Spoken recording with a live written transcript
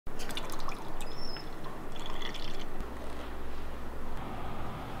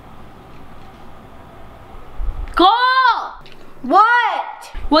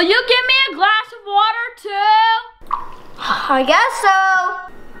Will you give me a glass of water too? I guess so.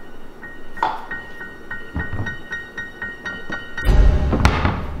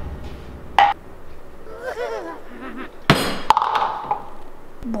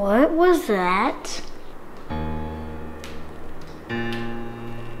 What was that?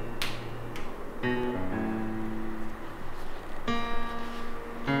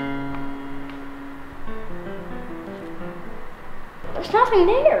 There's nothing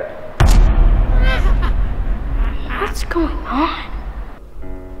there. What's going on?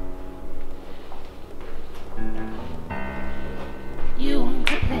 You want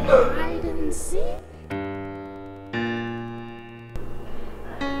to play hide and seek?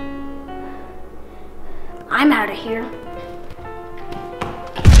 I'm out of here.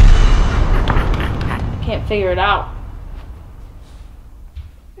 Can't figure it out.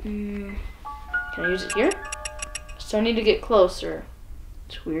 Can I use it here? So I need to get closer.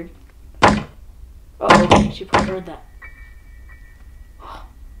 It's weird. Uh-oh, she probably heard that.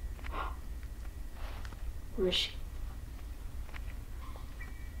 Where is she?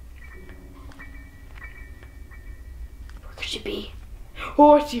 Where could she be?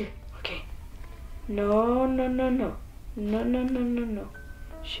 Oh, I see her. Okay. No, no, no, no. No, no, no, no, no.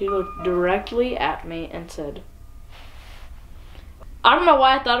 She looked directly at me and said, I don't know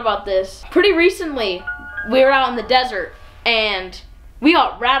why I thought about this. Pretty recently, we were out in the desert and we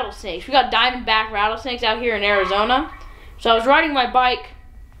got rattlesnakes. We got diamondback rattlesnakes out here in Arizona. So I was riding my bike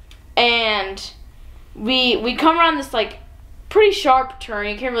and we come around this like pretty sharp turn.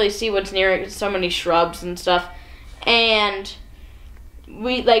 You can't really see what's near it. There's so many shrubs and stuff. And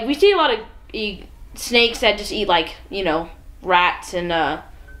we see a lot of snakes that just eat like, you know, rats and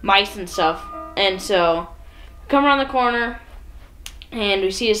mice and stuff. And so we come around the corner and we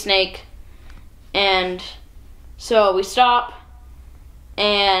see a snake, and so we stop,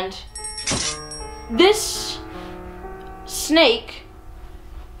 and this snake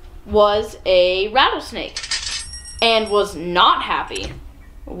was a rattlesnake and was not happy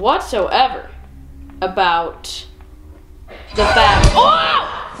whatsoever about the fact.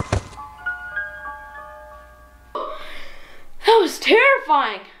 Oh! That was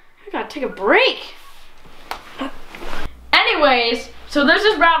terrifying. I gotta take a break. Anyways, so there's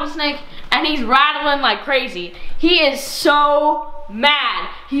this rattlesnake and he's rattling like crazy. He is so mad.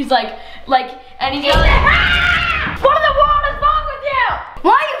 He's like, and he's yelling, ah! What in the world is wrong with you?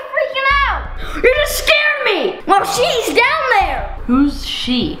 Why are you freaking out? You just scared me. Well, she's down there. Who's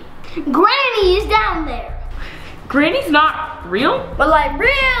she? Granny is down there. Granny's not real? Well, I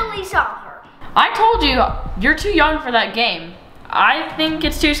really saw her. I told you, you're too young for that game. I think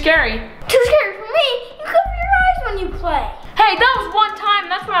it's too scary. Too scary for me? You cover your eyes when you play. Hey, that was one time,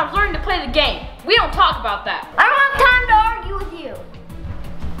 and that's when I was learning to play the game. We don't talk about that. I don't have time to argue with you.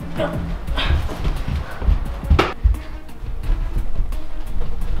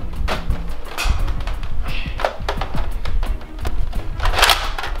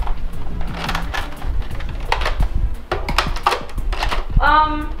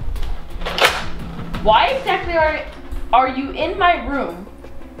 Why exactly are you in my room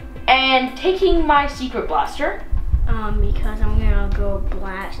and taking my secret blaster? Because I'm gonna go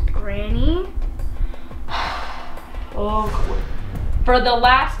blast Granny. Oh, for the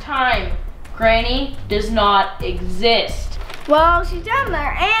last time, Granny does not exist. Well, she's down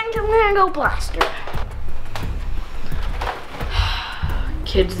there, and I'm gonna go blast her.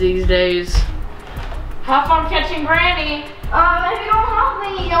 Kids these days. Have fun catching Granny. If you don't help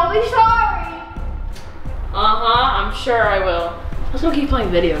me, you'll be sorry. I'm sure I will. Let's go keep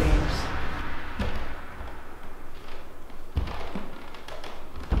playing video games.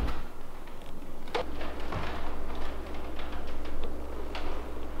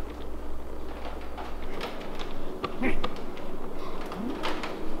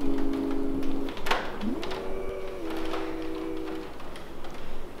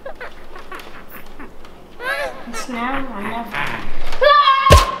 It's now or never.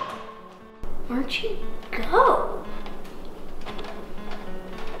 Ah! Where'd she go?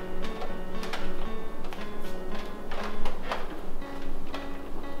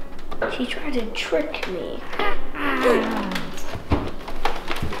 She tried to trick me.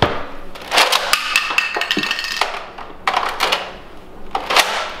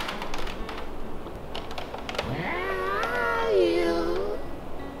 Where are you?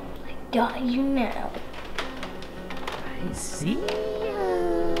 I got you now. I see you.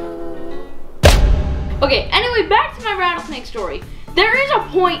 Okay, anyway, back to my rattlesnake story. There is a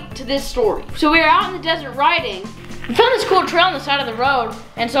point to this story. So we were out in the desert riding. We found this cool trail on the side of the road,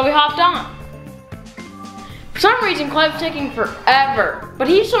 and so we hopped on. For some reason, Coley was taking forever, but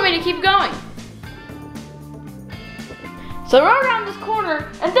he told me to keep going. So I rode around this corner,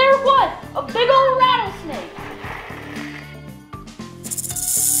 and there it was, a big old rattlesnake.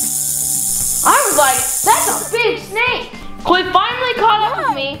 I was like, that's a big snake. Coley finally caught up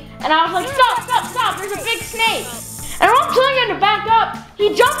with me, and I was like, stop, stop, stop, there's a big snake. And when I'm telling him to back up,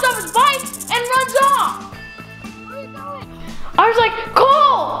 he jumps off his bike and runs off. I was like,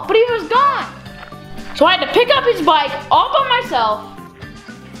 Cole, but he was gone. So I had to pick up his bike all by myself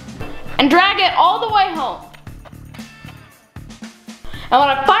and drag it all the way home. And when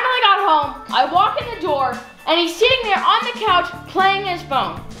I finally got home, I walk in the door and he's sitting there on the couch playing his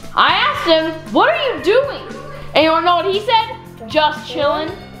phone. I asked him, what are you doing? And you wanna know what he said? Just chilling.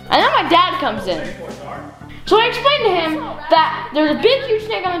 And then my dad comes in. So I explained to him that there's a big huge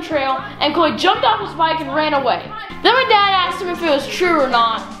snake on the trail and Coley jumped off his bike and ran away. Then my dad asked him if it was true or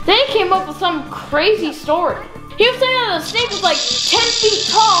not. Then he came up with some crazy story. He was saying that the snake was like 10 feet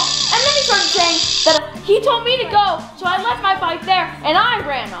tall, and then he started saying that he told me to go, so I left my bike there and I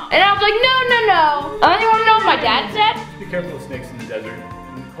ran off. And I was like, no, no, no. And then you wanna know what my dad said? Be careful of snakes in the desert,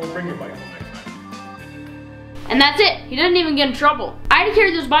 and Cole, bring your bike home next time. And that's it. He didn't even get in trouble. I had to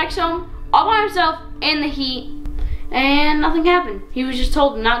carry those bikes home all by myself in the heat, and nothing happened. He was just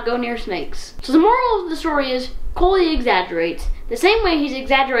told to not go near snakes. So the moral of the story is, Coley exaggerates the same way he's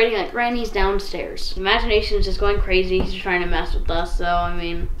exaggerating that Granny's downstairs. Imagination is just going crazy. He's just trying to mess with us, so I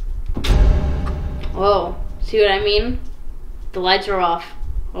mean, whoa, see what I mean? The lights are off.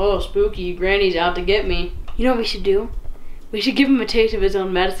 Oh, spooky, Granny's out to get me. You know what we should do? We should give him a taste of his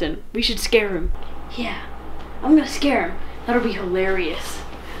own medicine. We should scare him. Yeah, I'm gonna scare him. That'll be hilarious.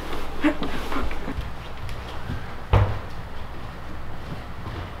 This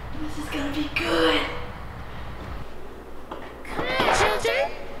is gonna be good. Come on,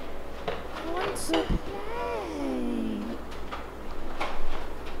 children. I want to play.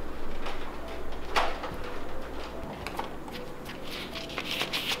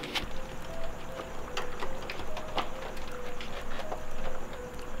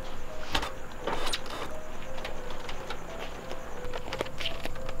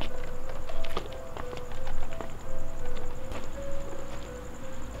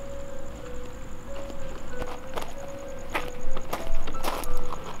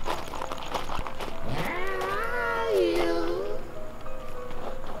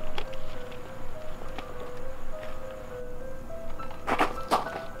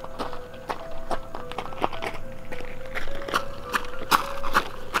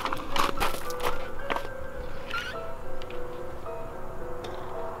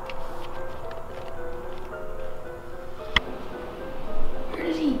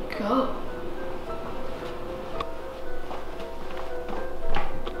 Go.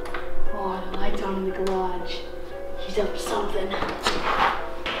 Oh, the light's on in the garage. He's up to something.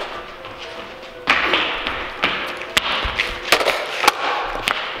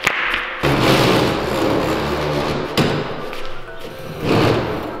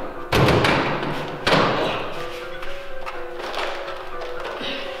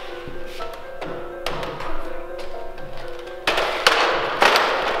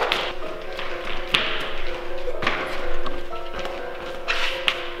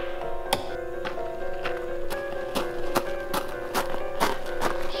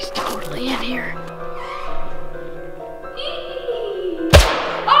 In here.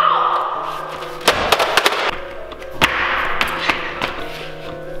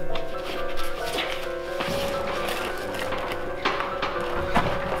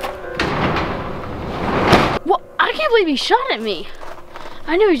 Well, I can't believe he shot at me.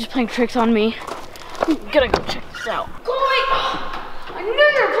 I knew he was just playing tricks on me. I'm gonna go check this out. Coley! I knew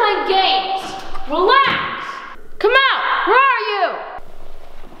you were playing games. Relax. Come out. Where are you?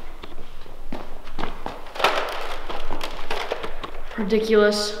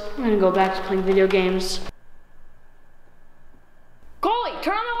 Ridiculous. I'm gonna go back to playing video games. Coley,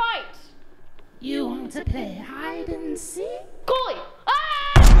 turn on the lights! You want to play hide and seek? Coley,